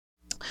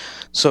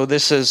So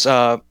this is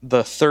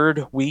the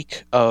third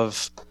week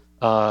of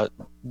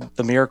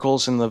the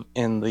miracles in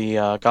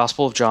the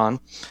Gospel of John.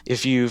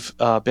 If you've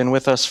been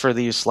with us for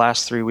these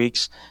last 3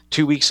 weeks,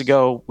 2 weeks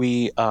ago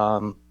we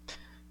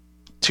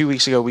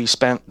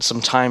spent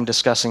some time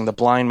discussing the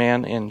blind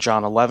man in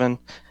John 11,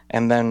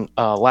 and then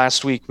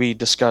last week we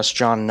discussed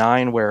John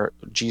 9, where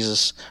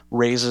Jesus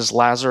raises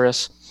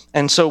Lazarus.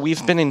 And so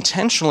we've been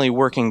intentionally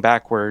working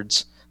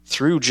backwards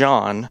through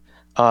John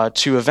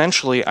to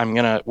eventually,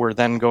 we're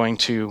then going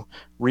to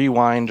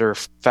rewind or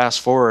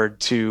fast forward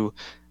to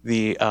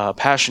the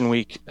Passion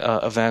Week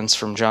events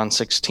from John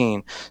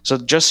 16. So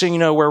just so you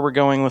know where we're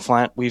going with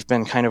Lent, we've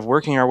been kind of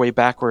working our way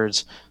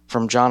backwards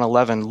from John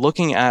 11,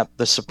 looking at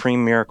the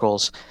supreme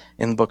miracles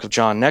in the book of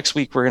John. Next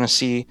week, we're going to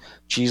see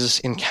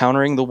Jesus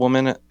encountering the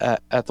woman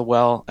at the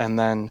well, and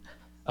then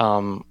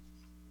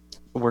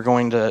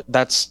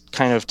that's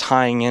kind of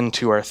tying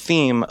into our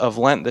theme of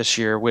Lent this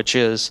year, which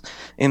is,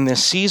 in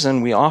this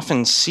season, we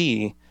often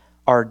see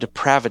our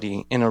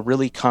depravity in a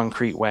really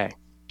concrete way.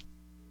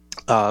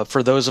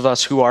 For those of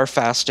us who are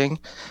fasting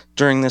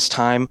during this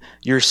time,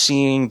 you're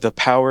seeing the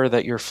power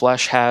that your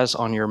flesh has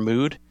on your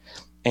mood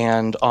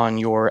and on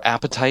your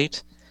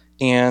appetite,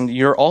 and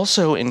you're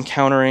also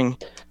encountering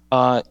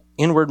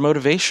inward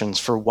motivations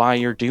for why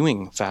you're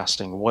doing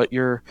fasting, what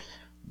you're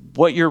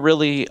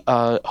really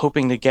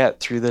hoping to get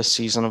through this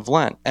season of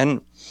Lent.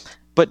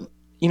 But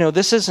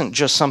this isn't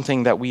just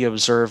something that we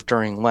observe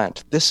during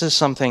Lent. This is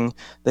something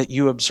that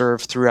you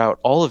observe throughout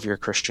all of your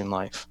Christian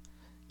life.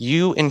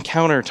 You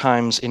encounter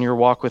times in your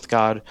walk with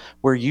God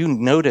where you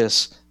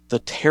notice the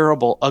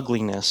terrible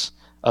ugliness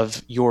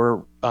of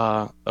your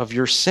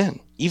sin.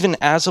 Even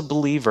as a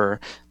believer,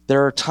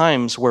 there are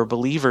times where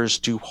believers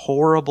do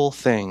horrible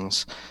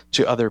things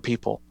to other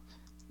people.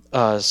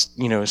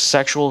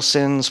 Sexual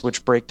sins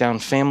which break down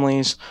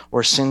families,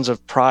 or sins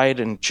of pride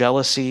and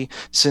jealousy,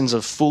 sins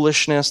of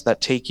foolishness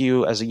that take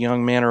you as a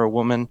young man or a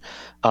woman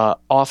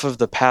off of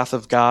the path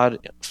of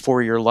God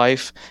for your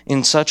life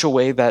in such a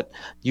way that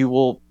you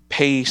will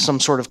pay some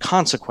sort of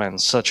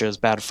consequence, such as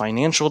bad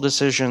financial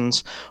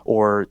decisions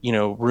or,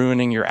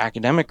 ruining your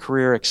academic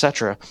career,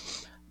 etc.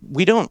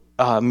 We don't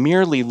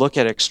merely look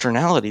at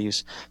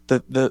externalities.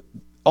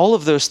 All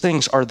of those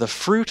things are the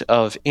fruit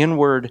of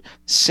inward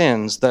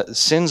sins, the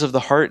sins of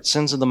the heart,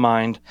 sins of the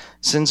mind,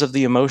 sins of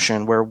the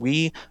emotion, where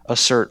we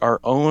assert our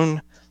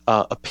own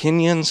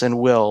opinions and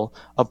will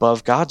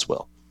above God's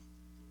will.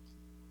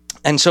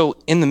 And so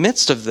in the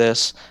midst of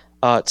this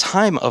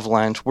time of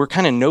Lent, we're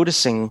kind of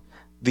noticing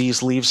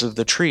these leaves of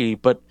the tree,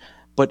 but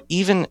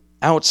even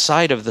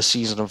outside of the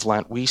season of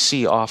Lent, we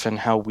see often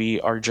how we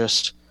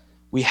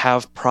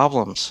have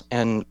problems,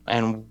 and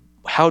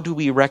how do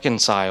we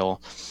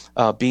reconcile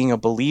being a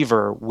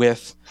believer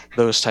with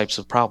those types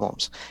of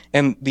problems?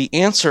 And the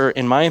answer,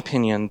 in my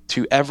opinion,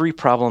 to every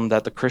problem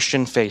that the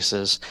Christian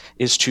faces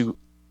is to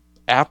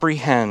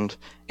apprehend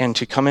and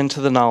to come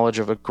into the knowledge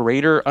of a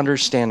greater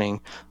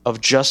understanding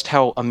of just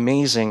how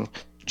amazing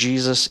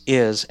Jesus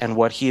is, and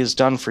what he has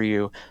done for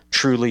you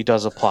truly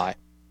does apply.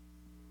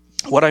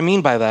 What I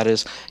mean by that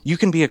is, you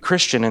can be a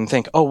Christian and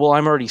think, oh, well,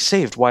 I'm already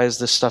saved. Why is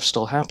this stuff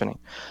still happening?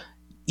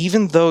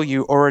 Even though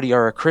you already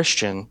are a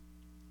Christian,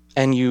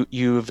 and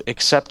you've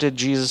accepted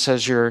Jesus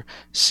as your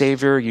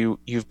Savior,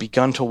 you've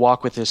begun to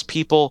walk with his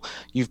people,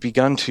 you've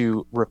begun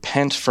to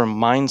repent from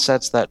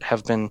mindsets that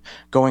have been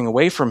going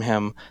away from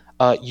him,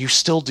 you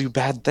still do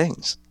bad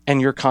things, and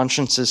your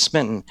conscience is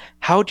smitten.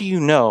 How do you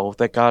know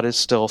that God is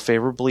still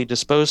favorably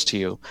disposed to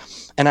you?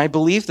 And I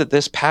believe that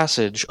this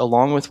passage,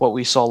 along with what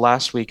we saw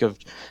last week of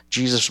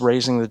Jesus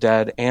raising the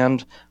dead,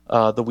 and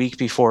the week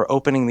before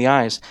opening the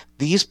eyes,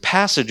 these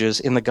passages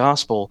in the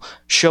gospel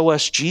show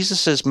us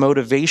Jesus'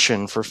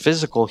 motivation for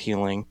physical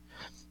healing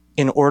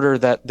in order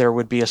that there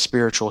would be a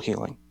spiritual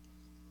healing.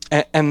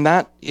 And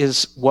that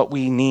is what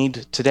we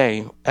need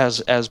today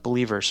as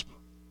believers.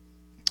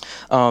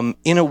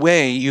 In a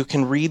way, you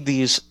can read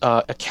these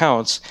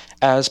accounts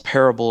as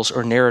parables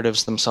or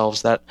narratives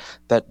themselves that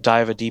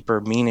dive a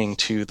deeper meaning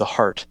to the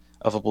heart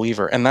of a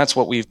believer. And that's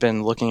what we've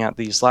been looking at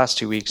these last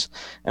 2 weeks,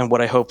 and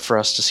what I hope for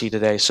us to see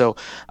today. So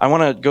I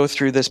want to go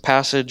through this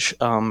passage.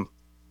 I want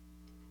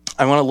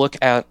to look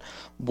at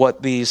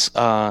what these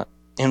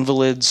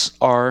invalids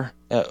are,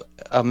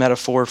 a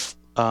metaphor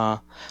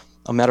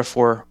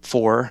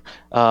for.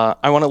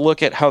 I want to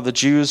look at how the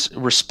Jews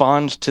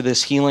respond to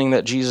this healing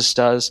that Jesus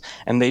does,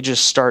 and they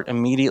just start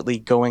immediately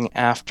going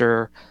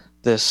after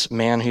this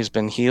man who's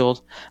been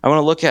healed. I want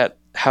to look at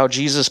how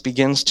Jesus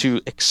begins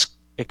to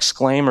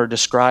exclaim or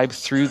describe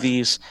through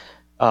these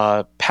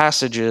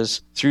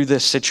passages, through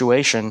this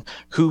situation,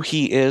 who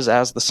he is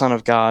as the Son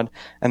of God,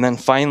 and then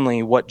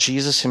finally what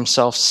Jesus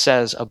himself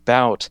says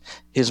about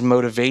his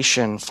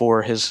motivation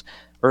for his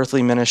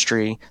earthly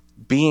ministry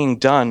being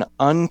done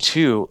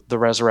unto the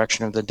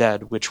resurrection of the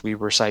dead, which we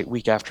recite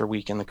week after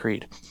week in the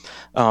Creed.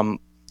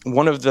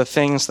 One of the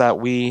things that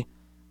we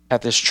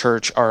at this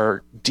church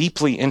are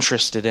deeply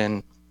interested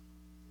in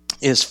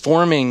is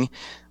forming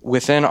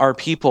within our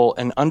people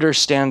an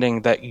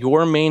understanding that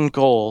your main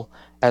goal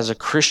as a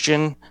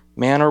Christian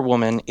man or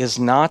woman, is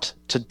not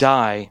to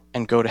die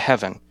and go to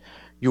heaven.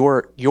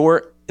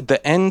 The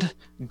end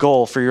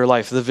goal for your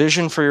life, the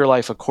vision for your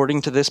life,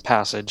 according to this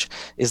passage,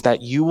 is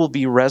that you will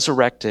be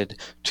resurrected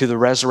to the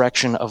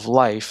resurrection of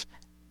life,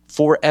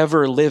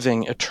 forever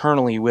living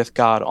eternally with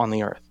God on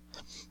the earth.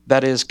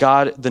 That is,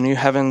 God, the new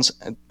heaven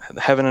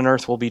and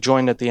earth will be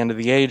joined at the end of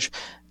the age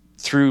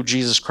through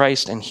Jesus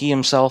Christ, and he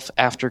himself,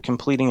 after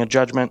completing a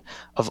judgment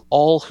of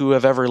all who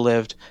have ever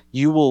lived,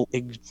 you will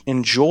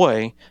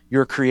enjoy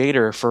your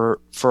Creator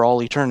for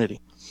all eternity.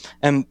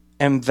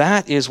 And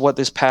that is what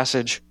this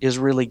passage is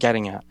really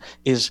getting at,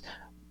 is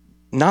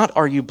not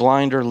are you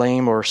blind or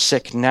lame or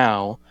sick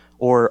now,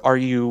 or are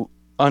you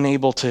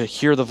unable to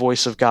hear the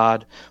voice of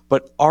God,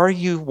 but are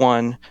you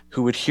one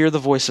who would hear the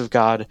voice of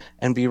God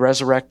and be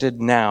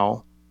resurrected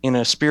now in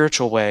a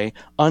spiritual way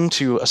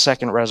unto a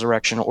second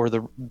resurrection, or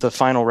the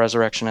final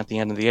resurrection at the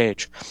end of the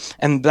age?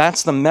 And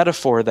that's the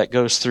metaphor that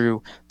goes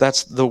through,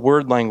 that's the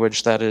word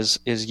language that is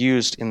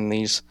used in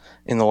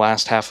the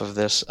last half of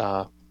this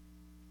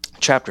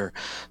chapter.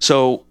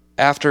 So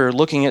after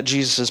looking at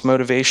Jesus'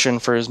 motivation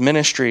for his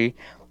ministry,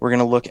 we're going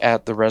to look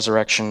at the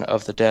resurrection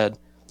of the dead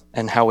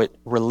and how it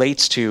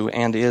relates to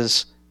and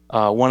is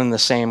one and the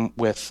same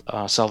with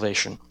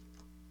salvation.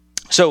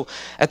 So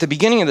at the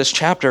beginning of this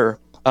chapter,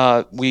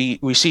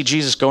 we see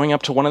Jesus going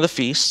up to one of the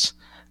feasts,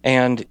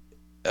 and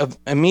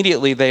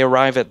immediately they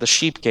arrive at the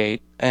sheep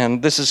gate,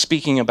 and this is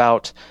speaking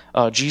about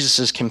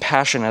Jesus'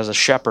 compassion as a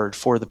shepherd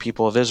for the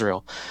people of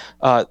Israel.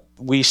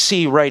 We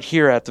see right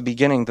here at the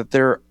beginning that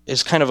there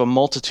is kind of a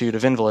multitude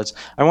of invalids.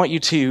 I want you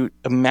to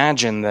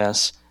imagine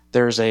this.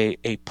 There's a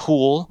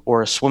pool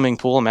or a swimming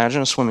pool.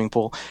 Imagine a swimming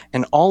pool.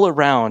 And all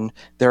around,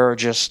 there are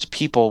just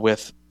people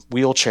with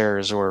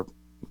wheelchairs, or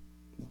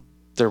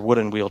they're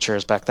wooden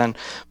wheelchairs back then.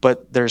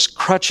 But there's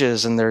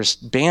crutches and there's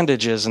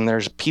bandages and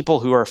there's people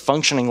who are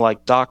functioning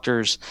like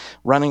doctors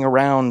running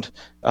around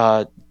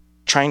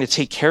trying to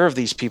take care of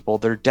these people.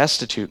 They're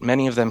destitute.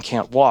 Many of them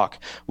can't walk,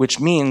 which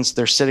means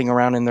they're sitting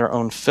around in their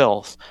own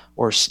filth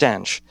or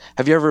stench.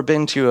 Have you ever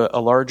been to a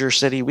larger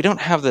city? We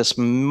don't have this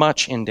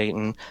much in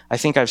Dayton. I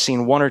think I've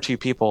seen one or two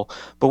people.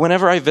 But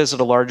whenever I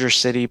visit a larger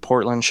city,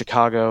 Portland,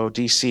 Chicago,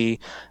 DC,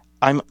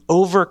 I'm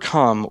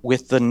overcome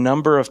with the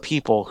number of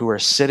people who are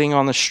sitting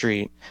on the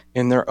street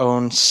in their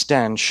own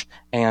stench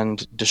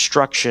and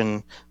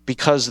destruction,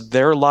 because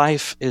their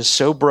life is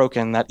so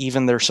broken that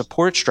even their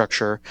support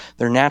structure,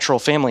 their natural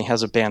family,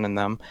 has abandoned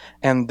them,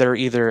 and they're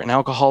either an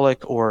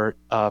alcoholic or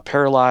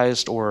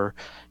paralyzed or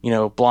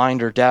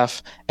blind or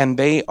deaf, and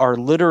they are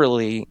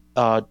literally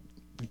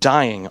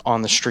dying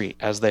on the street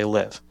as they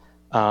live.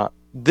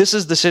 This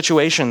is the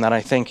situation that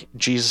I think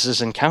Jesus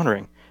is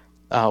encountering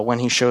when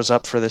he shows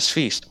up for this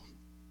feast.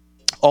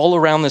 All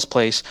around this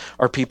place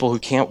are people who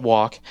can't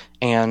walk,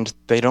 and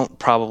they don't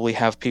probably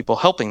have people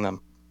helping them.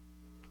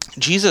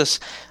 Jesus,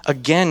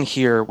 again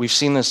here, we've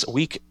seen this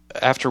week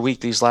after week,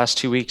 these last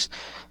 2 weeks,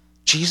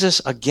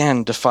 Jesus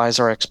again defies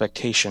our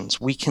expectations.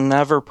 We can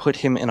never put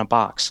him in a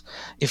box.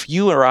 If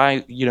you or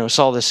I,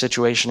 saw this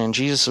situation and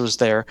Jesus was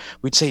there,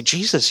 we'd say,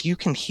 Jesus, you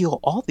can heal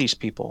all these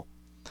people.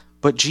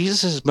 But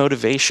Jesus'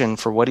 motivation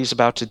for what he's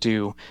about to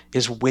do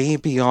is way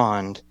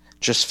beyond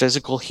just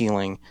physical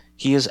healing.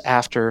 He is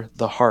after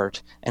the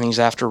heart, and he's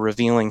after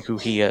revealing who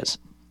he is.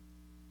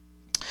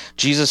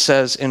 Jesus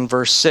says in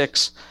verse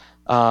 6,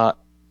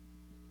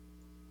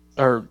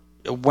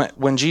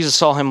 when Jesus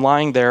saw him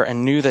lying there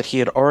and knew that he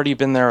had already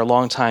been there a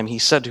long time, he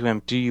said to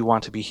him, "Do you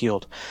want to be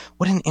healed?"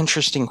 What an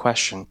interesting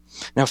question.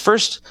 Now,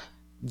 first,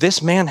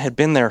 this man had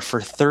been there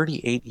for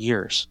 38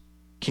 years.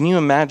 Can you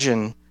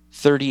imagine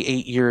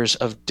 38 years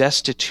of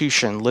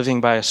destitution, living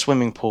by a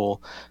swimming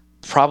pool,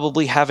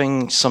 probably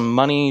having some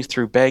money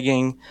through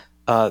begging?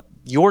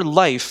 Your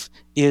life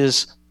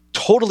is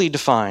totally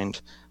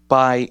defined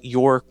by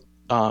your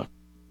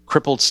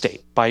crippled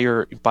state, by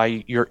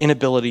your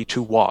inability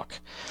to walk.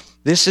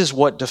 This is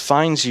what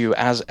defines you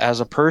as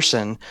a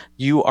person.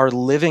 You are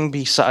living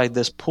beside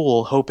this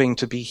pool, hoping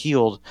to be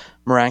healed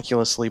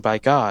miraculously by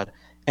God.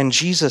 And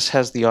Jesus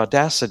has the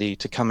audacity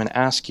to come and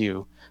ask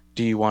you,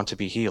 do you want to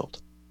be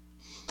healed?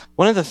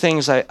 One of the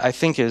things I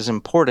think is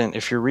important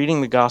if you're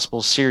reading the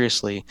Gospels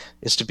seriously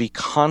is to be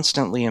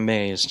constantly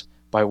amazed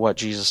by what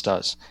Jesus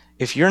does.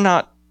 If you're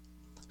not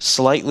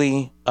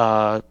slightly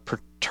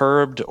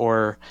perturbed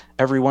or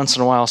every once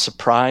in a while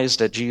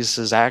surprised at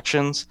Jesus'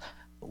 actions,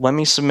 let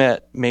me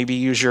submit, maybe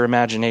use your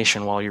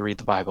imagination while you read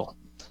the Bible.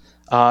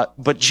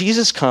 But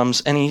Jesus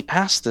comes and he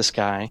asks this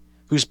guy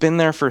who's been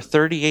there for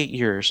 38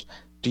 years,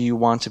 do you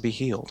want to be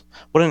healed?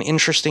 What an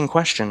interesting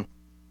question.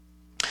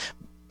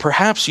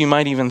 Perhaps you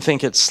might even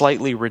think it's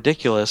slightly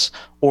ridiculous,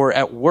 or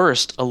at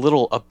worst, a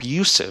little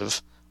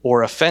abusive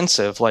or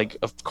offensive, like,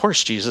 of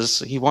course, Jesus,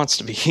 he wants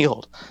to be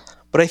healed.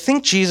 But I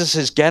think Jesus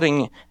is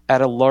getting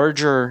at a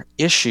larger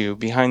issue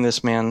behind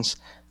this man's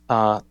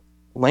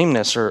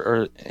lameness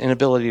or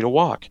inability to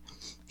walk.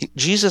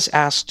 Jesus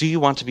asks, do you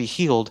want to be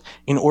healed,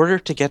 in order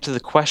to get to the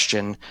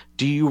question,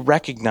 do you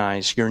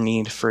recognize your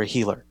need for a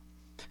healer?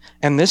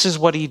 And this is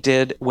what he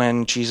did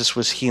when Jesus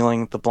was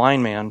healing the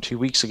blind man 2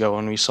 weeks ago,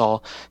 when we saw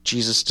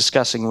Jesus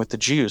discussing with the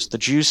Jews. The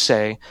Jews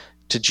say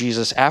to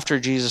Jesus, after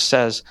Jesus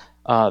says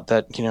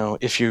that,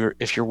 if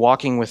you're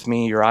walking with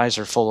me, your eyes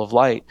are full of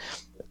light,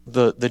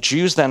 the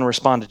Jews then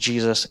respond to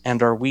Jesus,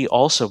 and are we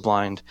also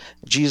blind?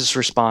 Jesus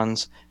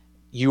responds,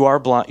 you are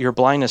blind. Your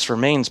blindness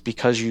remains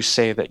because you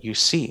say that you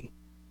see.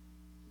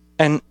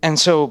 And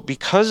so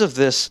because of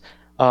this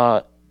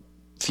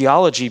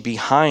theology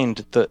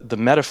behind the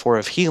metaphor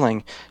of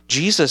healing,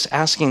 Jesus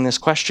asking this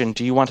question,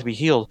 do you want to be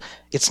healed?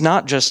 It's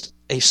not just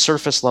a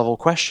surface level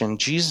question.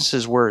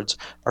 Jesus' words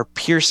are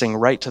piercing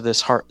right to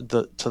this heart,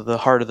 to the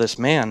heart of this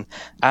man,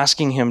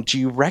 asking him, do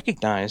you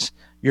recognize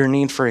your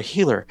need for a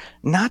healer?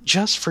 Not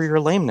just for your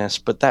lameness,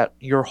 but that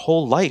your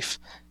whole life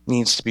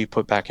needs to be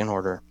put back in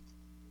order.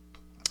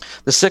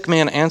 The sick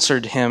man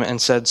answered him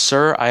and said,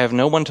 Sir, I have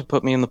no one to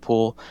put me in the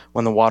pool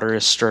when the water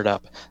is stirred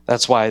up.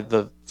 That's why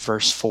the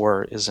verse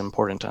 4 is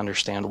important to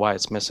understand why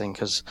it's missing,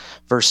 because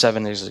verse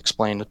 7 is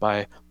explained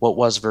by what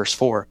was verse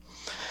 4.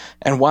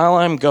 And while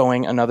I'm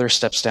going, another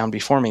steps down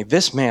before me.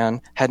 This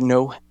man had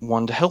no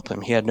one to help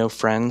him. He had no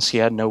friends. He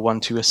had no one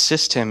to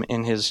assist him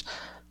in his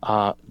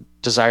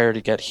desire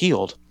to get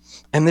healed.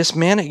 And this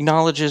man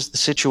acknowledges the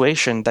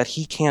situation, that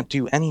he can't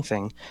do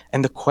anything.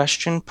 And the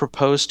question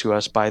proposed to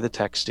us by the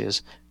text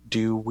is,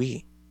 do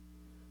we?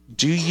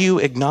 Do you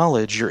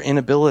acknowledge your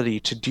inability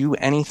to do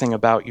anything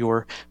about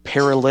your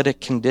paralytic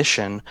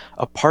condition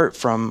apart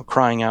from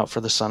crying out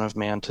for the Son of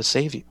Man to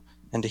save you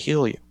and to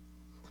heal you?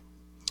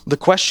 The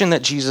question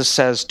that Jesus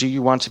says, do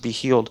you want to be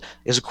healed,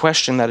 is a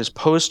question that is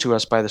posed to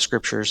us by the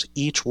Scriptures.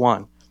 Each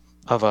one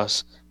of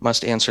us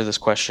must answer this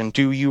question.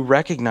 Do you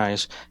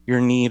recognize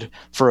your need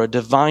for a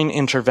divine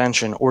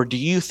intervention, or do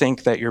you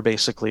think that you're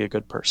basically a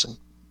good person?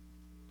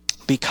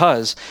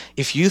 Because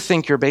if you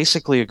think you're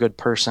basically a good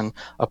person,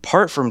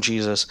 apart from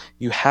Jesus,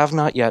 you have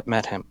not yet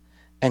met him,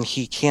 and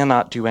he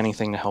cannot do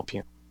anything to help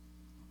you.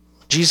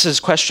 Jesus'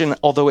 question,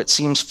 although it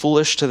seems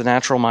foolish to the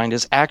natural mind,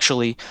 is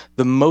actually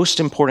the most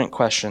important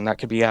question that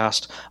could be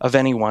asked of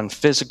anyone,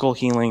 physical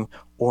healing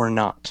or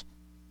not.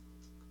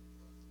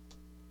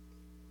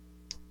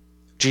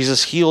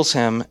 Jesus heals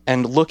him,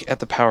 and look at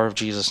the power of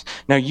Jesus.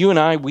 Now, you and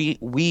I,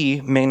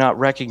 we may not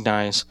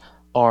recognize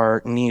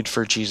our need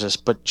for Jesus,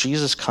 but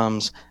Jesus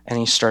comes and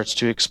he starts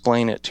to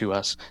explain it to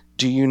us.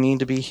 Do you need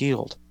to be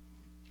healed?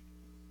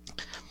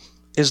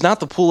 Is not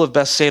the pool of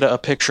Bethsaida a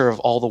picture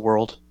of all the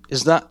world?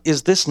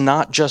 Is this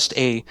not just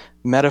a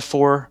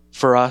metaphor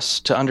for us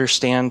to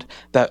understand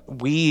that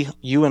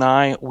you and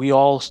I, we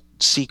all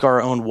seek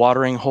our own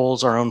watering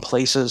holes, our own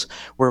places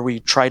where we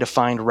try to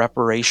find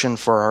reparation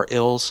for our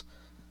ills?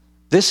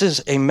 This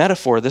is a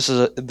metaphor.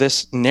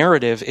 This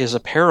narrative is a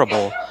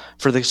parable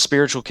for the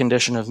spiritual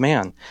condition of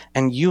man.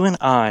 And you and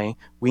I,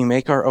 we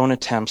make our own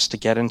attempts to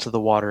get into the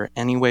water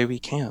any way we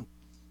can.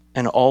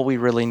 And all we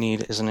really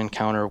need is an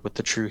encounter with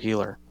the true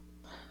healer.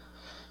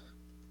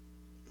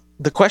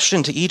 The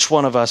question to each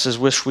one of us is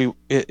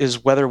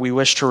whether we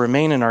wish to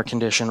remain in our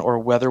condition or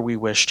whether we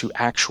wish to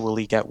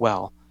actually get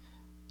well.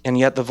 And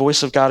yet the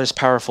voice of God is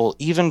powerful,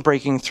 even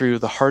breaking through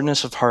the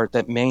hardness of heart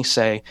that may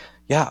say,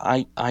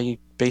 yeah, I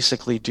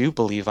basically do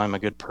believe I'm a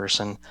good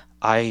person.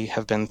 I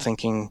have been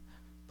thinking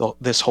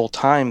this whole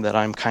time that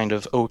I'm kind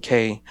of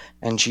okay,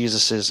 and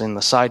Jesus is in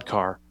the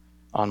sidecar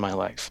on my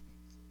life.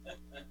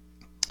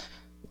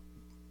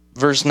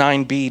 Verse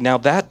 9b, now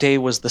that day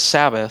was the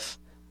Sabbath.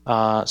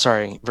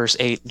 Verse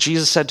 8,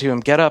 Jesus said to him,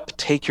 get up,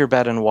 take your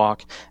bed and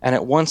walk. And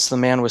at once the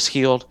man was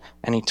healed,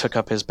 and he took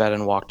up his bed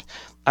and walked.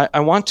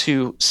 I want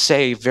to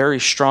say very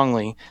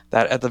strongly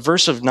that at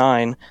verse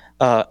 9,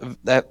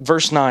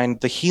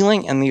 the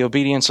healing and the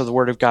obedience of the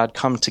word of God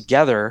come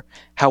together.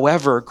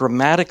 However,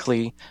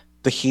 grammatically,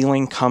 the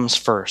healing comes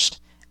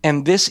first.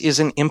 And this is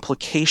an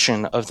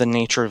implication of the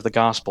nature of the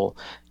gospel.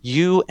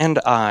 You and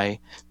I,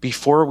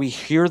 before we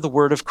hear the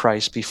word of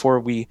Christ, before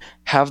we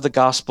have the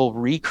gospel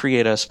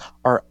recreate us,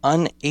 are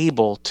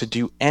unable to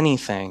do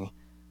anything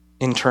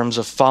in terms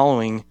of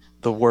following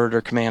the word or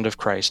command of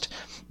Christ.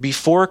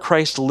 Before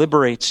Christ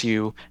liberates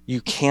you,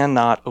 you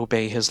cannot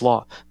obey his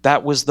law.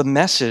 That was the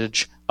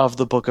message of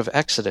the book of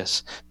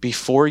Exodus.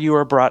 Before you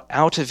are brought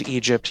out of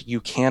Egypt,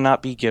 you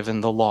cannot be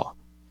given the law.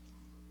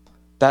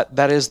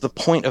 That is the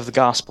point of the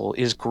gospel,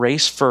 is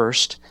grace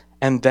first,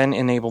 and then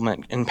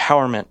enablement,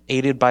 empowerment,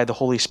 aided by the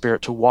Holy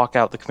Spirit to walk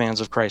out the commands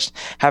of Christ,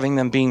 having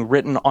them being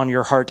written on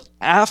your heart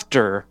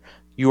after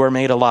you are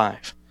made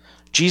alive.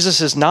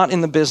 Jesus is not in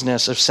the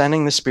business of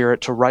sending the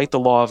Spirit to write the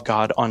law of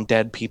God on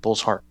dead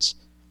people's hearts.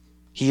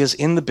 He is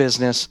in the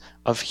business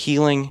of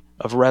healing,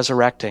 of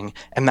resurrecting,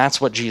 and that's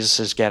what Jesus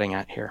is getting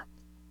at here.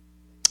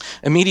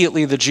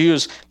 Immediately, the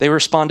Jews, they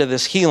respond to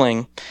this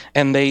healing,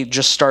 and they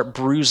just start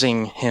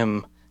bruising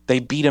him. They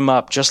beat him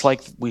up, just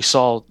like we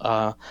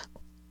saw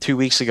 2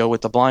 weeks ago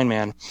with the blind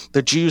man.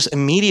 The Jews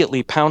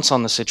immediately pounce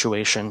on the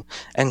situation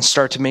and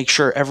start to make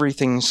sure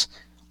everything's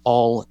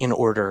all in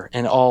order,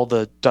 and all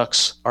the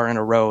ducks are in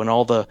a row, and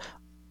all the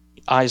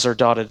I's are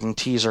dotted and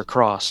T's are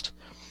crossed.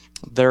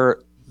 They're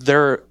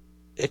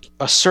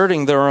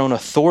asserting their own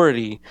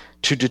authority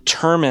to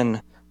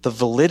determine the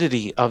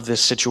validity of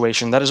this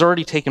situation that has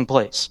already taken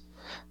place.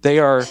 They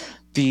are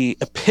the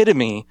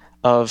epitome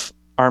of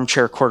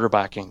armchair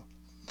quarterbacking.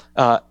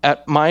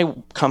 At my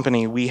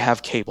company, we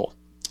have cable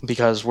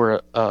because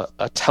we're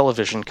a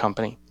television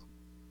company.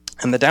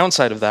 And the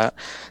downside of that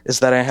is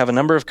that I have a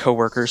number of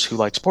coworkers who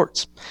like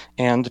sports.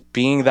 And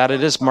being that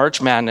it is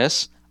March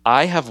Madness,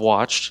 I have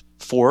watched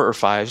 4 or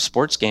 5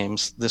 sports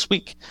games this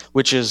week,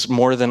 which is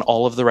more than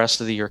all of the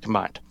rest of the year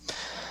combined.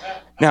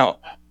 Now,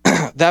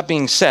 that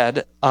being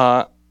said,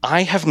 I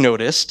have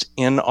noticed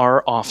in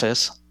our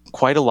office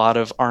quite a lot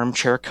of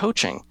armchair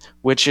coaching,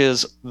 which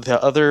is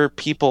the other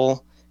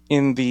people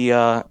in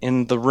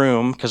the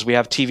room, because we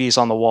have TVs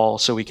on the wall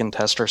so we can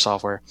test our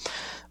software.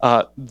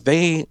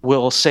 They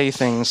will say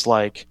things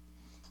like,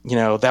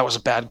 that was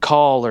a bad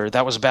call, or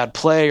that was a bad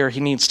play, or he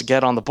needs to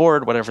get on the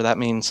board, whatever that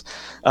means.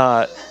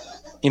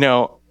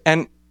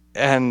 And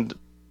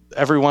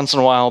every once in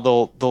a while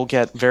they'll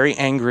get very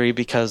angry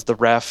because the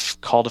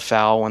ref called a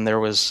foul when there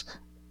was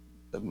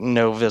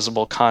no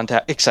visible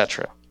contact,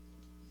 etc.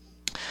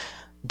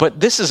 But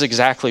this is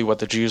exactly what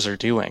the Jews are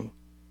doing.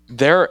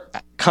 They're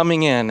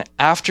coming in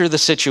after the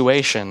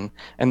situation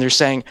and they're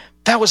saying,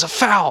 that was a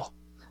foul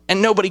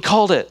and nobody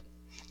called it.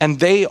 And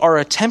they are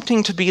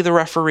attempting to be the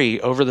referee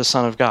over the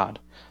Son of God.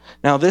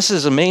 Now, this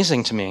is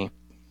amazing to me.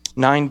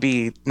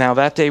 9b, now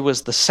that day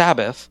was the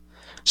Sabbath.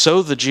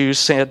 So the Jews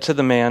said to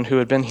the man who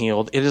had been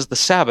healed, it is the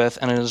Sabbath,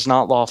 and it is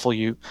not lawful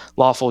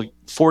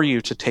for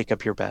you to take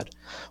up your bed.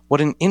 What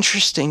an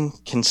interesting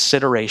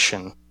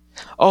consideration.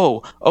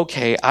 Oh,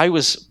 okay, I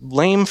was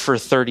lame for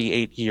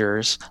 38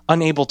 years,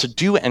 unable to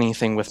do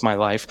anything with my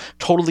life,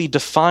 totally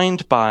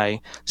defined by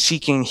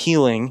seeking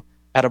healing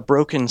at a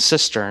broken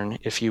cistern,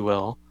 if you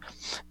will.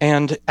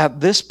 And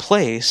at this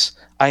place,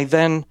 I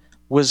then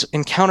was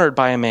encountered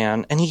by a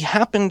man, and he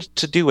happened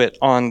to do it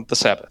on the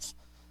Sabbath.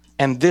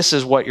 And this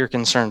is what you're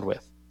concerned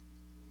with.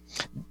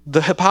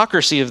 The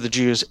hypocrisy of the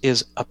Jews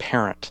is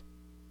apparent,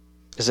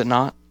 is it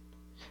not?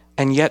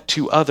 And yet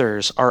to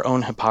others, our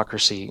own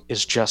hypocrisy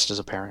is just as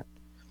apparent.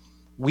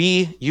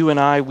 You and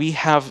I, we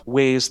have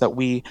ways that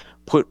we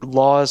put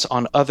laws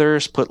on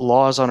others, put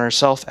laws on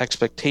ourselves,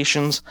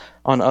 expectations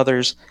on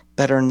others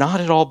that are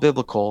not at all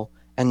biblical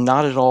and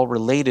not at all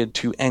related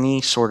to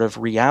any sort of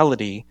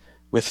reality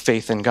with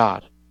faith in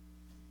God.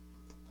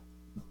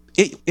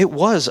 It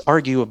was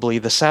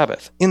arguably the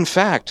Sabbath. In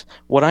fact,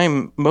 what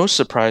I'm most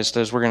surprised,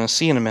 as we're going to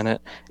see in a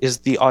minute, is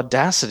the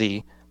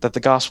audacity that the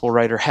gospel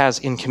writer has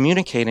in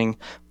communicating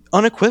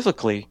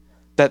unequivocally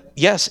that,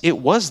 yes, it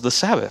was the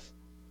Sabbath.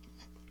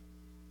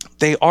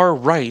 They are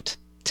right,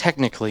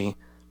 technically,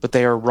 but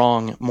they are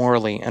wrong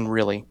morally and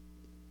really.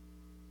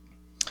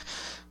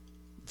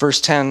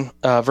 Verse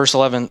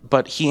 11,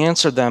 but he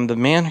answered them, the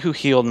man who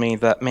healed me,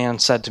 that man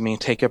said to me,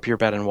 take up your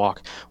bed and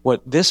walk.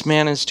 What this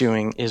man is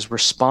doing is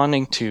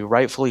responding to,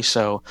 rightfully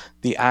so,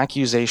 the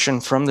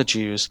accusation from the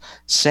Jews,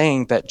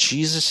 saying that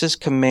Jesus'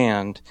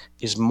 command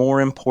is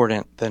more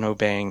important than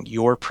obeying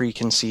your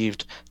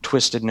preconceived,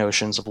 twisted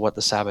notions of what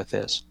the Sabbath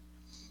is.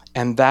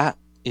 And that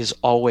is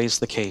always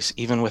the case,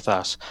 even with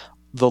us.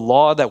 The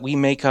law that we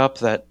make up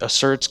that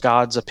asserts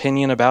God's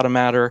opinion about a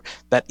matter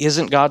that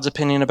isn't God's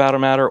opinion about a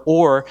matter,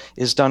 or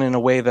is done in a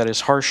way that is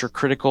harsh or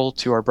critical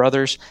to our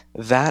brothers,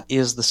 that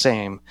is the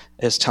same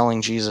as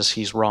telling Jesus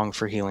he's wrong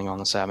for healing on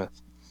the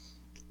Sabbath.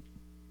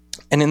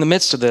 And in the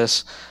midst of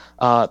this,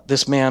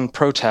 this man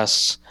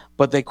protests,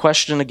 but they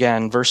question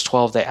again. Verse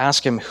 12, they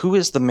ask him, who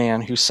is the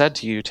man who said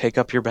to you, take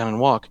up your bed and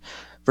walk?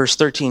 Verse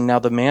 13, now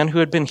the man who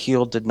had been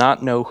healed did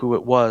not know who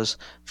it was,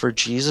 for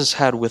Jesus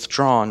had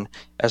withdrawn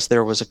as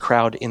there was a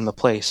crowd in the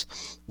place.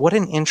 What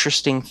an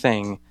interesting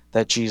thing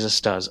that Jesus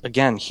does.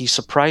 Again, he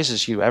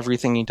surprises you,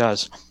 everything he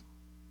does.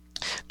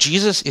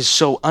 Jesus is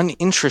so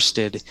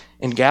uninterested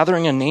in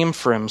gathering a name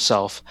for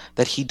himself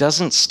that he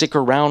doesn't stick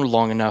around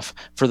long enough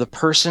for the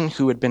person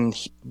who had been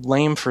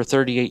lame for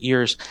 38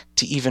 years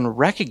to even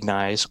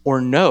recognize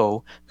or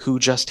know who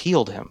just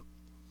healed him.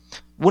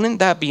 Wouldn't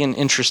that be an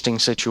interesting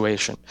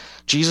situation?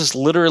 Jesus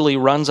literally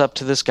runs up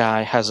to this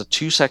guy, has a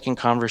 2-second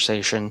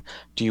conversation.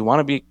 Do you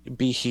want to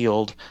be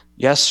healed?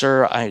 Yes,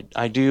 sir,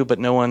 I do, but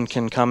no one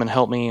can come and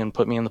help me and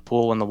put me in the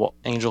pool when the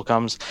angel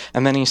comes.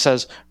 And then he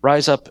says,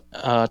 rise up,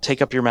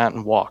 take up your mat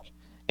and walk.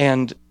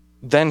 And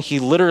then he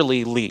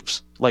literally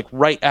leaves, like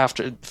right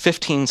after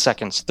 15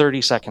 seconds,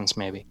 30 seconds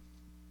maybe.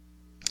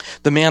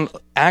 The man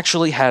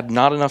actually had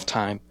not enough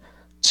time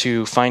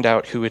to find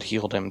out who had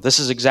healed him. This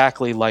is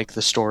exactly like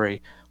the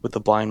story with the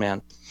blind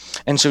man.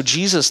 And so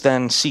Jesus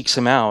then seeks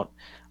him out.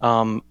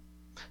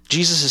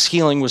 Jesus'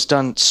 healing was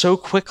done so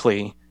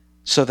quickly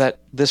so that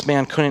this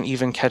man couldn't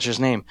even catch his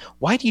name.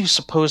 Why do you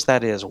suppose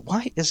that is?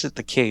 Why is it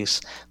the case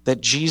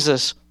that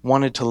Jesus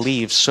wanted to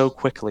leave so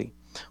quickly?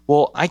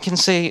 Well, I can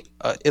say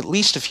at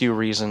least a few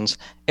reasons.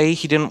 A,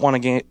 he didn't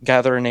want to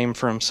gather a name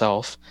for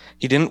himself.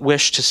 He didn't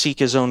wish to seek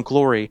his own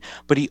glory,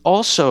 but he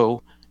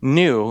also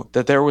knew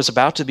that there was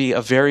about to be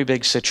a very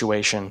big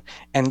situation,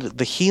 and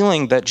the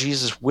healing that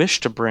Jesus wishes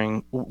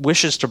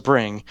to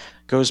bring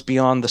goes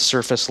beyond the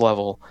surface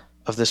level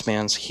of this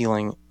man's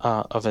healing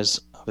of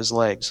his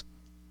legs.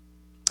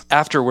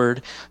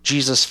 Afterward,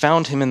 Jesus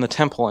found him in the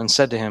temple and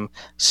said to him,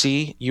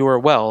 "See, you are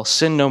well.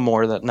 Sin no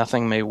more, that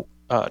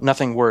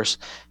nothing worse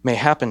may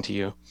happen to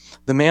you."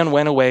 The man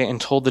went away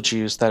and told the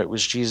Jews that it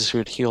was Jesus who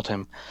had healed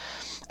him.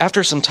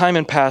 After some time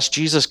had passed,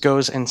 Jesus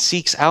goes and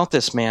seeks out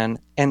this man,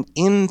 and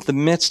in the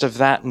midst of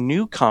that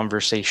new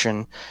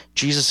conversation,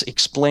 Jesus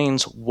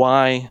explains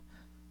why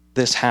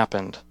this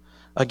happened.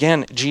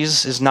 Again,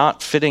 Jesus is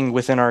not fitting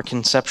within our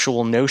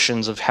conceptual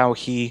notions of how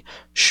he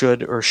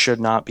should or should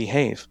not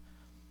behave.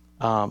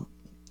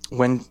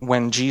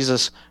 When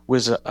Jesus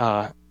was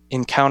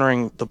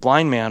encountering the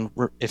blind man,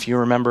 if you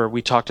remember,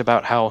 we talked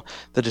about how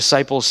the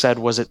disciples said,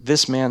 "Was it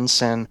this man's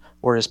sin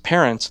or his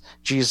parents?"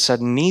 Jesus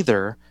said,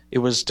 "Neither. It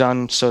was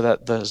done so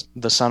that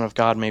the Son of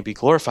God may be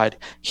glorified."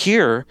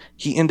 Here,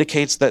 he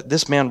indicates that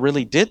this man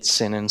really did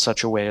sin in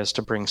such a way as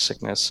to bring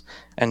sickness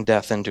and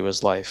death into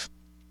his life.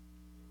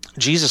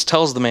 Jesus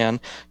tells the man,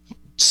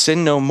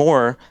 "Sin no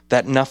more,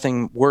 that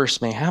nothing worse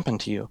may happen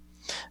to you."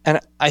 And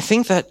I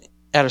think that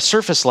at a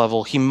surface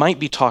level, he might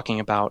be talking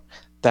about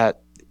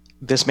that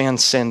this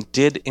man's sin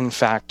did in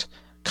fact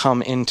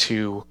come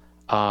into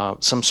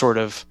some sort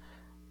of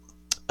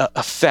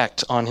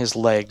effect on his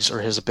legs or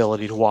his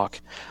ability to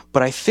walk.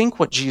 But I think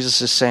what Jesus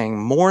is saying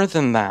more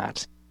than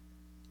that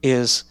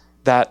is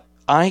that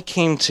I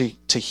came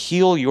to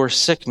heal your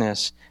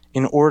sickness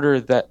in order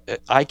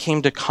that I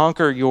came to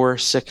conquer your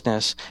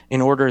sickness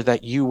in order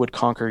that you would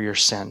conquer your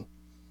sin.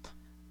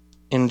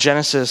 In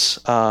Genesis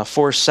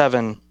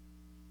 4:7,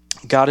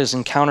 God is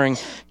encountering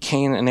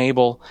Cain and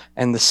Abel,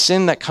 and the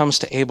sin that comes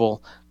to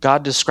Abel,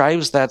 God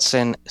describes that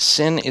sin.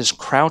 Sin is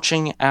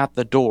crouching at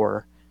the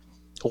door,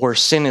 or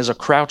sin is a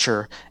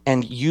croucher,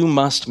 and you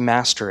must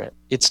master it.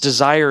 Its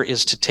desire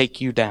is to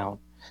take you down,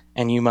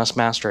 and you must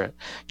master it.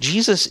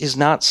 Jesus is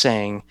not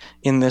saying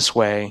in this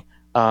way,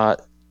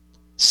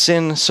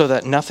 sin so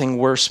that nothing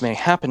worse may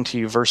happen to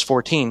you, verse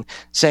 14,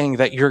 saying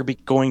that you're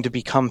going to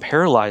become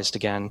paralyzed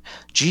again.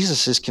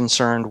 Jesus is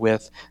concerned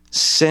with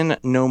sin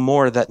no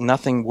more, that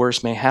nothing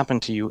worse may happen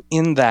to you,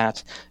 in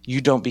that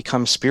you don't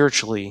become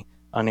spiritually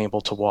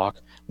unable to walk,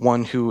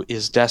 one who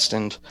is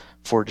destined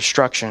for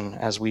destruction,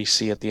 as we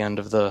see at the end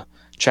of the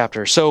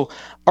chapter. So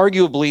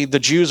arguably, the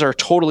Jews are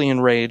totally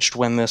enraged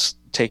when this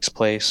takes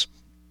place.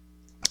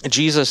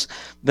 Jesus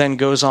then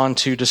goes on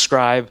to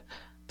describe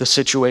the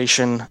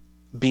situation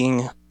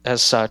being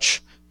as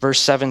such. Verse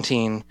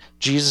 17,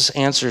 Jesus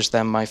answers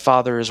them, "My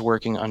Father is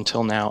working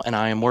until now, and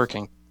I am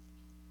working."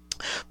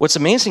 What's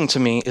amazing to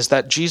me is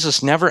that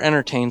Jesus never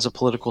entertains a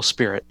political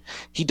spirit.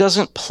 He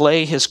doesn't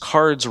play his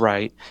cards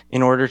right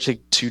in order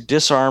to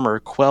disarm or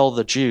quell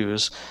the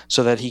Jews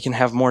so that he can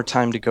have more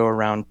time to go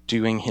around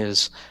doing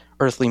his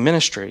earthly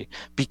ministry,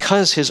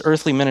 because his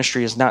earthly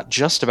ministry is not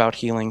just about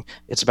healing,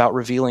 it's about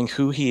revealing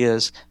who he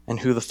is and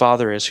who the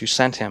Father is who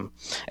sent him.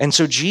 And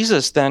so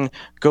Jesus then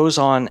goes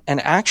on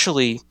and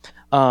actually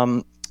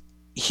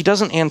he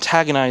doesn't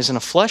antagonize in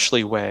a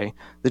fleshly way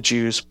the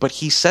Jews, but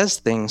he says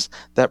things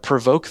that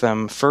provoke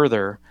them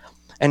further.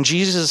 And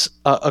Jesus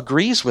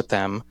agrees with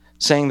them,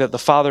 saying that the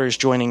Father is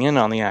joining in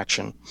on the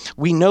action.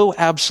 We know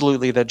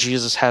absolutely that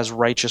Jesus has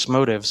righteous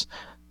motives,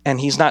 and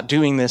he's not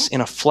doing this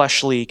in a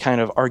fleshly kind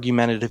of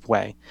argumentative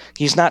way.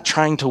 He's not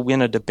trying to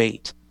win a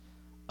debate.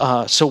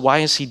 So why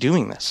is he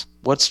doing this?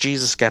 What's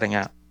Jesus getting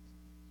at?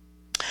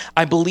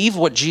 I believe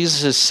what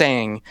Jesus is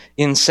saying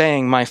in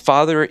saying, "My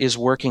Father is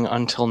working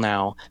until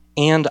now,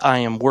 and I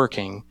am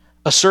working,"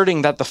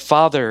 asserting that the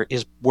Father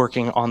is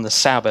working on the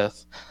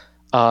Sabbath,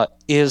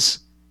 is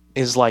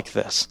like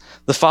this.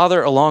 The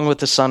Father, along with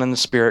the Son and the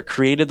Spirit,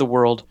 created the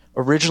world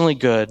originally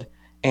good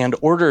and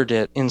ordered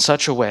it in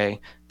such a way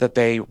that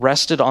they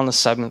rested on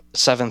the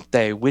seventh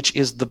day, which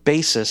is the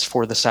basis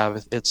for the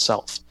Sabbath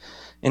itself.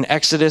 In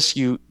Exodus,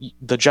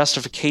 the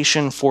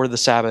justification for the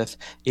Sabbath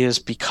is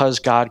because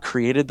God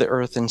created the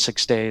earth in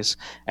 6 days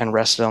and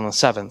rested on the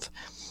seventh.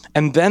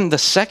 And then the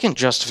second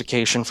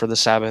justification for the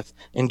Sabbath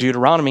in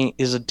Deuteronomy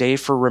is a day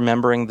for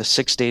remembering the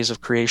 6 days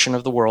of creation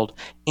of the world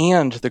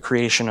and the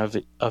creation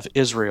of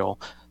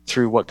Israel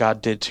through what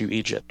God did to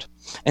Egypt.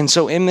 And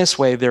so in this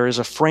way, there is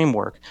a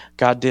framework.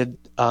 God did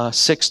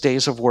 6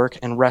 days of work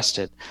and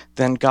rested.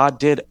 Then God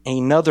did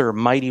another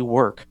mighty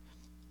work,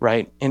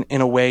 right?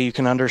 In a way, you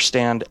can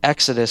understand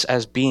Exodus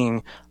as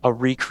being a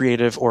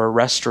recreative or a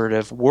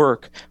restorative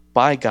work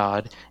by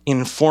God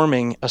in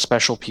forming a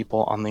special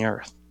people on the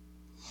earth.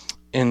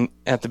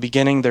 At the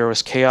beginning, there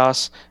was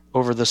chaos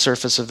over the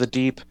surface of the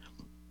deep,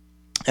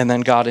 and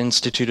then God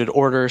instituted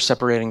order,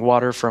 separating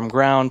water from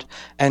ground.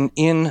 And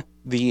in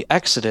the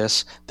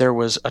Exodus, there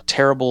was a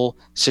terrible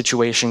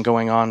situation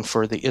going on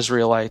for the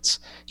Israelites.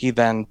 He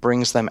then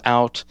brings them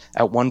out.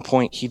 At one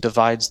point, he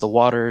divides the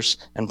waters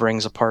and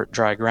brings apart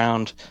dry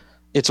ground.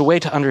 It's a way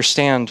to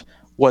understand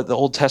what the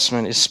Old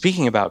Testament is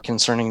speaking about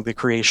concerning the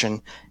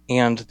creation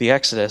and the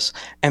Exodus.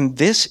 And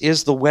this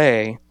is the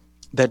way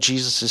that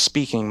Jesus is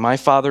speaking. My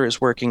Father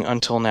is working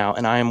until now,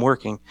 and I am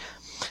working.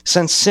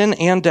 Since sin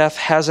and death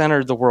has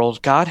entered the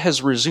world, God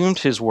has resumed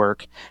his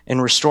work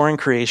in restoring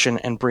creation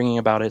and bringing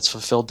about its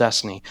fulfilled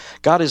destiny.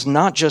 God is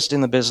not just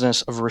in the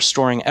business of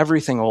restoring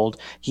everything old,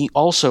 he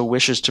also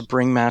wishes to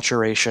bring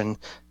maturation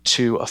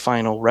to a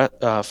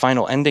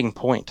final ending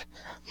point,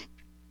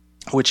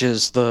 which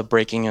is the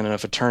breaking in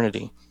of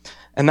eternity.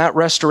 And that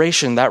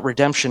restoration, that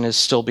redemption is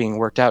still being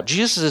worked out.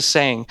 Jesus is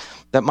saying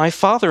that my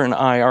Father and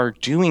I are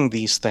doing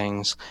these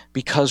things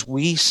because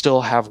we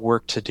still have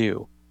work to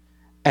do.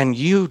 And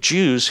you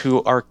Jews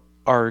who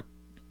are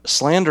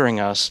slandering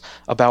us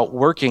about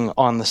working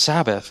on the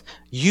Sabbath,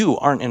 you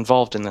aren't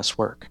involved in this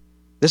work.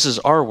 This is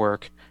our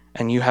work,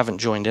 and you haven't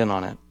joined in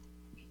on it.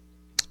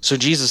 So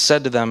Jesus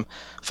said to them,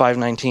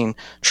 5:19,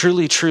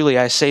 "Truly, truly,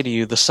 I say to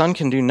you, the Son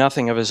can do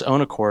nothing of his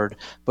own accord,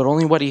 but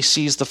only what he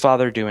sees the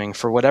Father doing.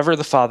 For whatever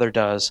the Father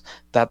does,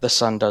 that the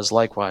Son does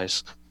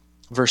likewise."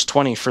 Verse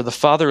 20, "For the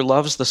Father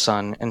loves the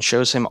Son and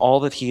shows him all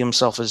that he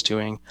himself is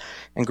doing,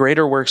 and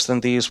greater works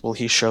than these will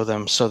he show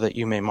them, so that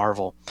you may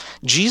marvel."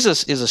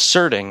 Jesus is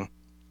asserting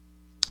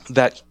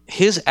that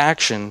his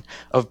action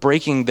of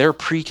breaking their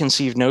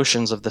preconceived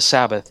notions of the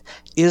Sabbath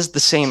is the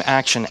same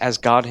action as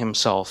God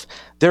himself.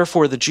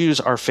 Therefore, the Jews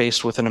are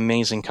faced with an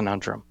amazing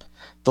conundrum.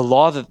 The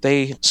law that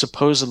they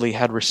supposedly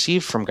had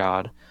received from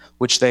God,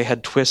 which they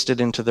had twisted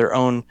into their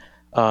own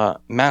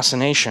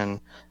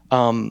machination,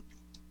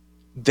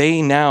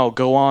 they now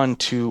go on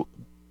to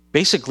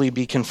basically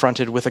be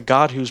confronted with a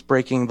God who's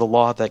breaking the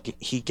law that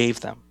he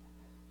gave them.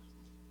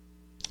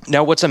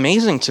 Now, what's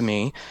amazing to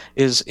me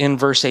is in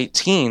verse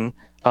 18,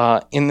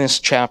 in this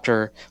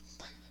chapter,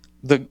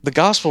 the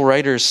gospel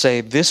writers say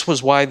this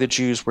was why the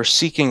Jews were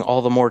seeking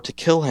all the more to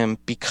kill him,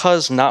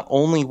 because not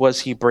only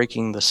was he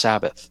breaking the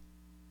Sabbath,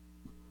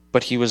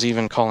 but he was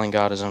even calling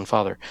God his own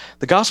Father.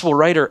 The gospel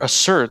writer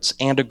asserts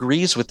and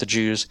agrees with the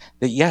Jews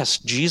that yes,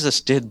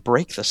 Jesus did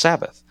break the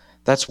Sabbath.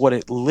 That's what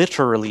it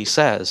literally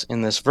says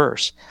in this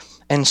verse.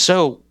 And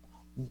so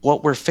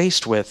what we're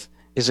faced with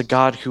is a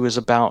God who is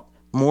about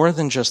more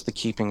than just the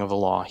keeping of a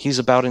law. He's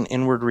about an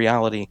inward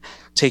reality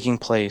taking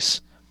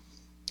place.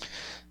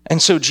 And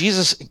so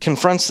Jesus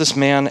confronts this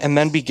man and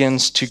then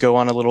begins to go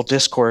on a little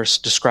discourse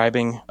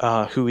describing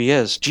who he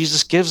is.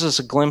 Jesus gives us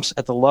a glimpse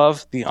at the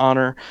love, the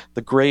honor,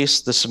 the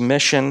grace, the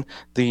submission,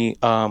 the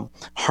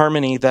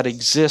harmony that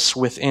exists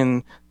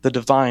within the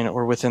divine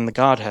or within the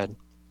Godhead.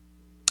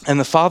 And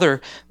the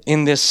Father,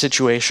 in this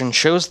situation,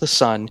 shows the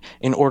Son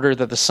in order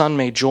that the Son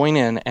may join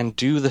in and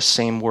do the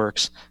same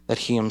works that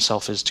he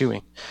himself is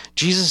doing.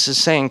 Jesus is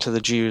saying to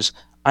the Jews,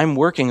 I'm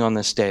working on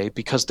this day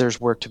because there's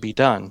work to be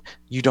done.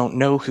 You don't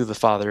know who the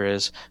Father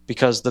is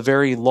because the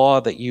very law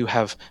that you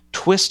have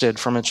twisted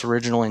from its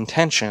original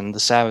intention, the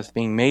Sabbath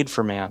being made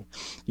for man,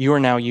 you are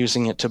now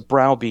using it to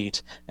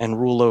browbeat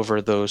and rule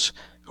over those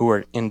who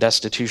are in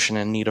destitution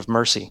and need of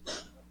mercy.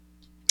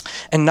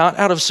 And not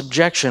out of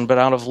subjection, but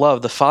out of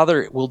love, the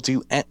Father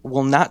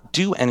will not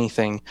do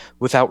anything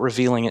without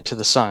revealing it to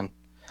the Son.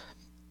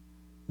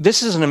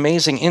 This is an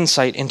amazing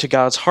insight into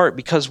God's heart,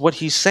 because what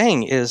he's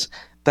saying is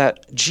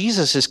that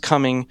Jesus is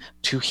coming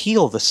to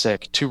heal the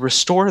sick, to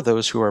restore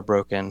those who are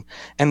broken.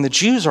 And the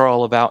Jews are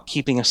all about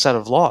keeping a set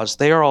of laws.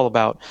 They are all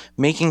about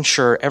making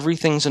sure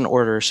everything's in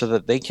order so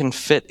that they can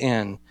fit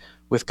in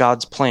with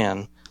God's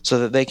plan, so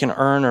that they can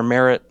earn or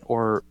merit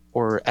or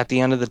at the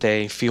end of the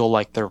day feel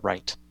like they're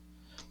right.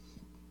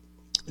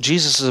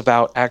 Jesus is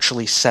about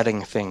actually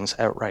setting things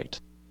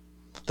outright.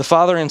 The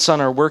Father and Son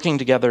are working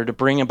together to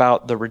bring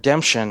about the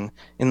redemption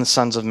in the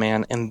sons of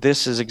man, and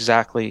this is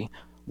exactly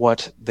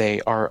what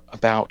they are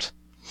about.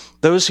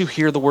 Those who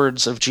hear the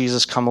words of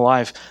Jesus come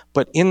alive.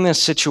 But in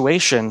this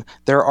situation,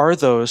 there are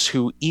those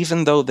who,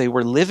 even though they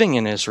were living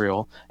in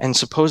Israel, and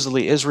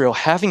supposedly Israel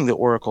having the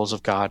oracles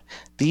of God,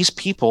 these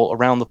people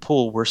around the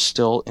pool were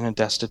still in a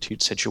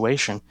destitute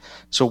situation.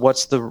 So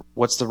what's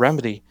the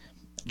remedy?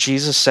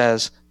 Jesus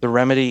says, the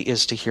remedy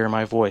is to hear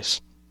my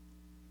voice.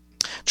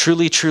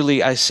 Truly,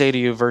 truly, I say to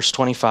you, verse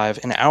 25,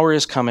 an hour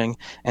is coming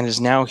and is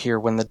now here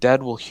when the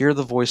dead will hear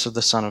the voice of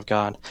the Son of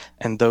God,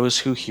 and those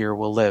who hear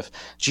will live.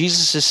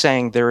 Jesus is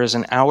saying there is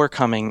an hour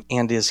coming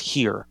and is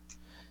here.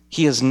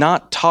 He is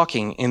not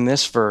talking in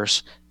this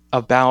verse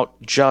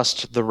about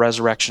just the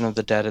resurrection of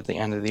the dead at the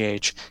end of the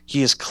age.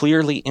 He is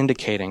clearly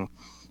indicating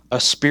a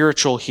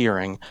spiritual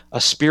hearing,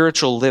 a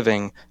spiritual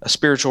living, a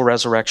spiritual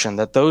resurrection,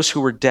 that those who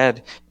were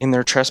dead in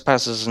their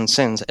trespasses and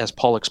sins, as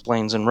Paul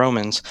explains in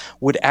Romans,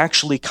 would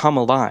actually come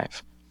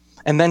alive.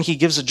 And then he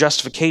gives a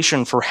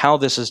justification for how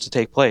this is to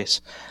take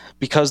place.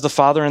 Because the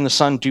Father and the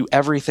Son do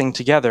everything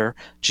together,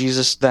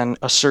 Jesus then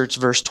asserts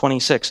verse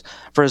 26,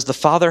 for as the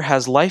Father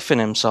has life in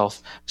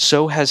himself,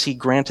 so has he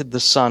granted the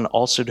Son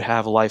also to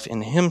have life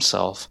in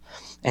himself.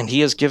 And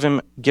he has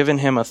given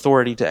him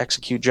authority to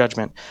execute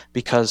judgment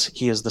because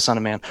he is the Son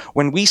of Man.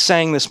 When we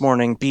sang this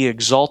morning, be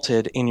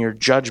exalted in your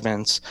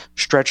judgments,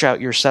 stretch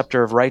out your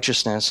scepter of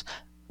righteousness,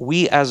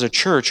 we as a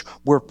church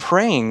were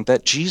praying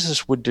that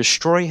Jesus would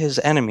destroy his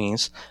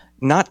enemies,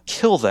 not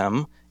kill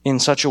them in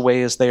such a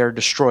way as they are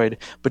destroyed,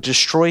 but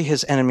destroy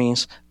his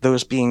enemies,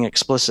 those being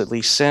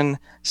explicitly sin,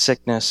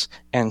 sickness,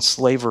 and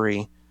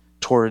slavery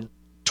toward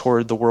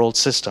toward the world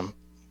system.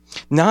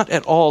 Not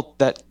at all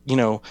that,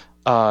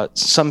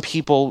 some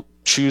people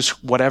choose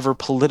whatever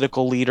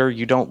political leader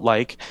you don't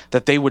like,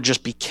 that they would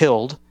just be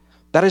killed.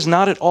 That is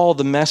not at all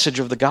the message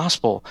of the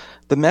gospel.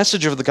 The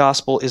message of the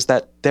gospel is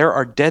that there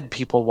are dead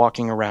people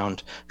walking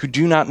around who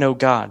do not know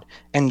God.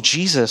 And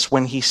Jesus,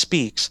 when he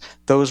speaks,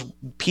 those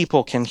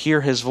people can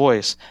hear his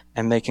voice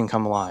and they can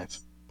come alive.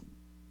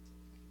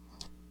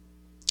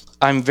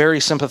 I'm very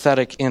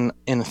sympathetic in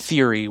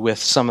theory with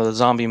some of the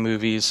zombie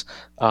movies,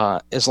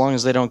 as long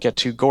as they don't get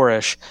too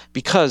gorish,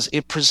 because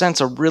it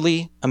presents a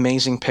really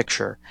amazing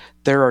picture.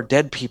 There are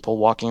dead people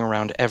walking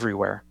around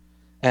everywhere,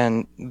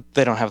 and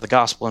they don't have the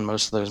gospel in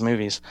most of those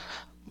movies.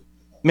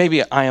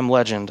 Maybe I Am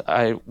Legend.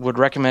 I would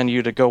recommend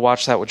you to go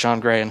watch that with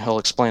John Gray, and he'll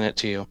explain it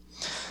to you.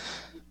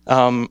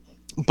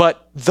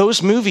 But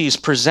those movies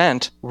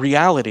present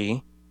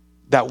reality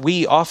that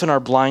we often are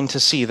blind to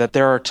see, that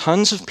there are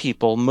tons of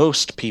people,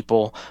 most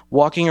people,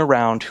 walking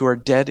around who are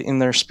dead in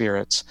their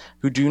spirits,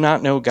 who do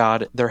not know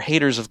God. They're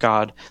haters of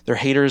God. They're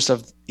haters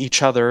of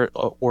each other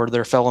or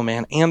their fellow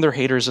man, and they're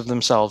haters of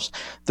themselves.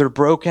 They're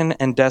broken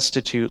and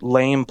destitute,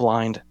 lame,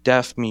 blind,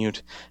 deaf,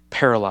 mute,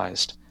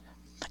 paralyzed.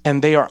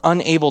 And they are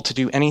unable to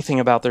do anything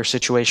about their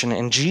situation.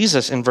 And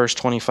Jesus in verse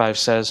 25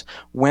 says,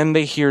 when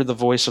they hear the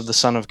voice of the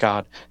Son of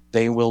God,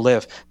 they will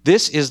live.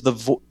 This is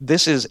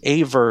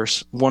a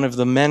verse, one of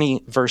the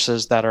many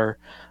verses that are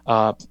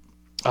a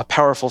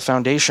powerful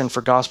foundation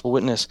for gospel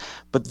witness.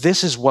 But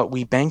this is what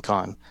we bank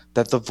on,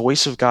 that the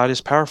voice of God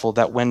is powerful,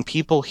 that when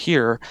people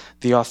hear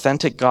the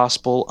authentic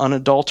gospel,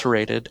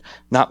 unadulterated,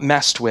 not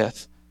messed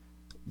with,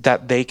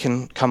 that they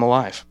can come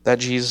alive, that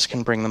Jesus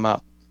can bring them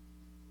up.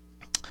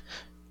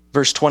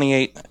 Verse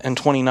 28 and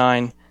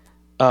 29,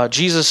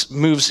 Jesus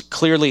moves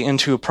clearly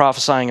into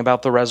prophesying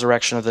about the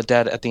resurrection of the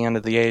dead at the end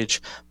of the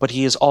age, but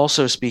he is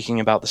also speaking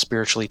about the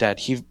spiritually dead.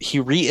 He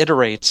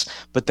reiterates,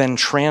 but then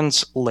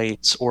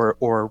translates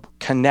or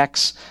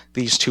connects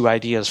these two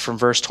ideas from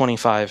verse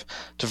 25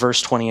 to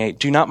verse 28.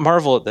 Do not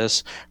marvel at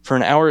this, for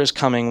an hour is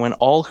coming when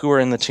all who are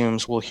in the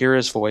tombs will hear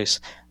his voice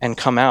and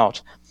come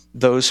out,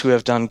 those who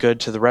have done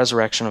good to the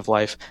resurrection of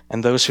life,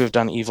 and those who have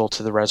done evil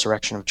to the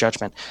resurrection of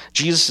judgment.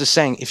 Jesus is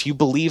saying, if you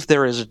believe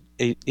there is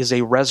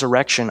a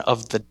resurrection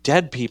of the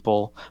dead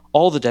people,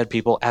 all the dead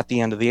people at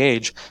the end of the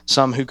age,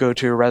 some who go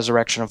to a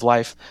resurrection of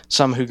life,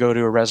 some who go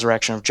to a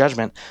resurrection of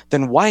judgment,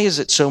 then why is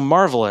it so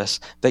marvelous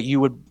that you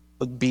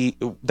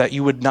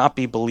would not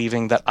be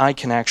believing that I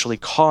can actually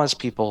cause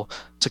people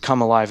to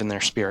come alive in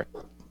their spirit?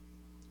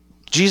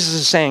 Jesus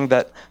is saying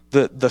that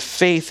the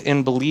faith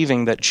in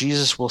believing that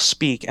Jesus will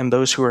speak and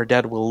those who are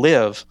dead will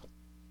live,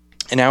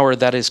 an hour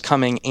that is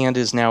coming and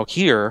is now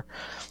here,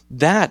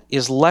 that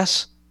is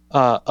less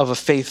of a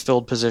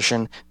faith-filled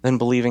position than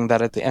believing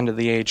that at the end of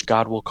the age,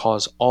 God will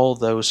cause all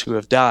those who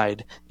have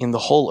died in the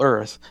whole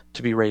earth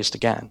to be raised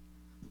again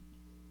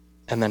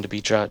and then to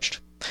be judged.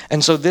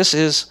 And so this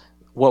is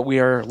what we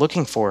are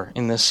looking for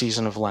in this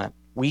season of Lent.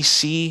 We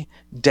see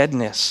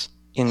deadness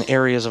in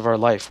areas of our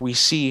life. We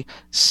see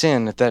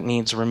sin that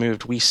needs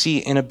removed. We see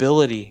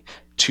inability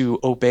to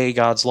obey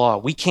God's law.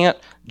 We can't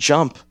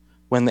jump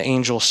when the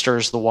angel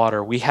stirs the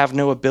water. We have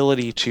no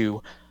ability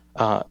to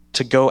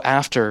go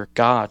after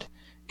God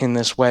in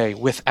this way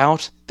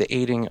without the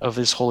aiding of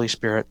his Holy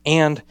Spirit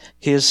and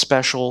his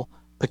special,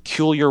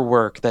 peculiar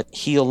work that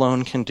he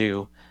alone can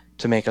do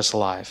to make us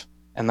alive.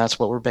 And that's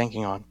what we're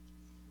banking on.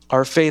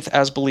 Our faith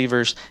as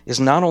believers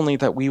is not only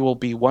that we will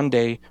be one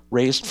day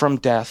raised from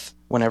death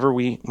whenever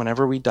we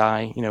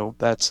die,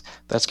 that's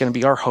going to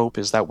be our hope,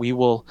 is that we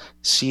will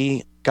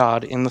see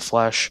God in the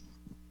flesh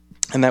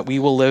and that we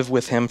will live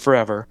with him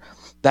forever.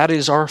 That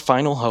is our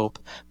final hope.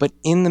 But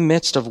in the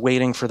midst of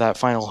waiting for that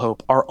final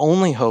hope, our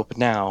only hope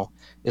now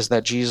is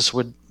that Jesus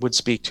would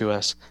speak to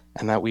us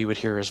and that we would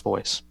hear his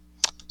voice.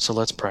 So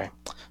let's pray.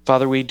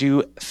 Father, we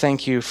do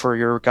thank you for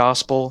your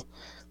gospel.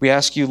 We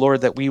ask you,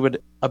 Lord, that we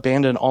would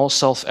abandon all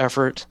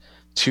self-effort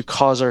to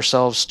cause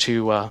ourselves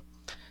to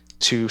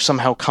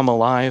somehow come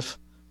alive.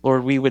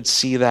 Lord, we would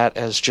see that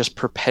as just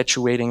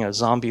perpetuating a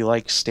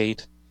zombie-like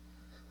state.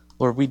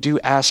 Lord, we do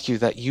ask you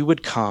that you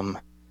would come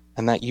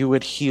and that you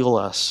would heal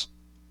us.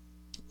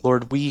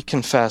 Lord, we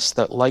confess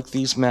that like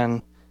these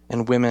men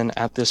and women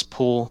at this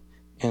pool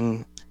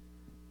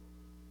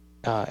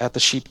at the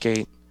sheep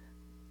gate,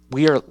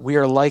 we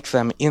are like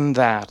them in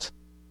that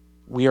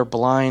we are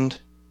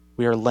blind,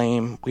 we are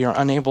lame, we are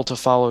unable to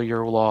follow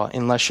your law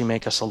unless you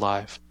make us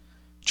alive.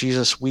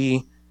 Jesus,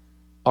 we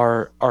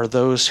are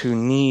those who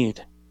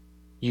need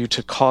you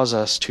to cause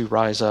us to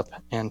rise up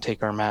and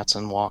take our mats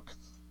and walk.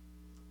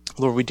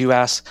 Lord, we do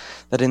ask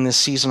that in this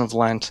season of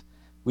Lent,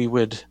 we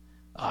would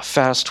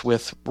fast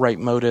with right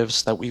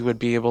motives, that we would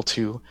be able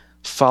to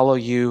follow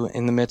you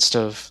in the midst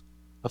of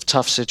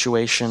tough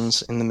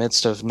situations, in the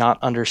midst of not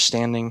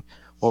understanding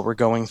what we're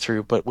going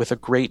through, but with a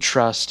great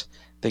trust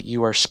that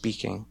you are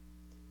speaking.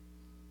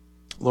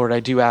 Lord,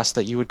 I do ask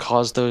that you would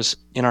cause those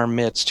in our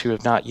midst who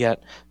have not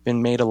yet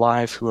been made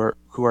alive, who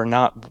are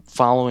not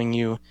following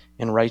you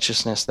in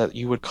righteousness, that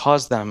you would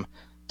cause them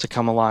to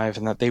come alive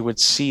and that they would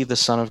see the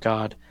Son of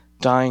God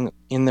dying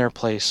in their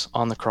place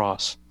on the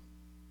cross.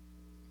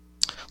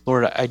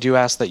 Lord, I do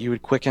ask that you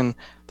would quicken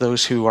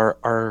those who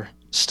are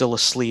still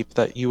asleep,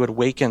 that you would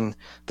waken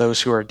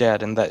those who are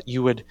dead, and that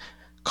you would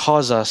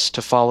cause us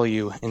to follow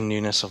you in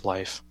newness of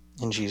life.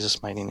 In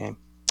Jesus' mighty name,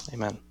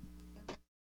 amen.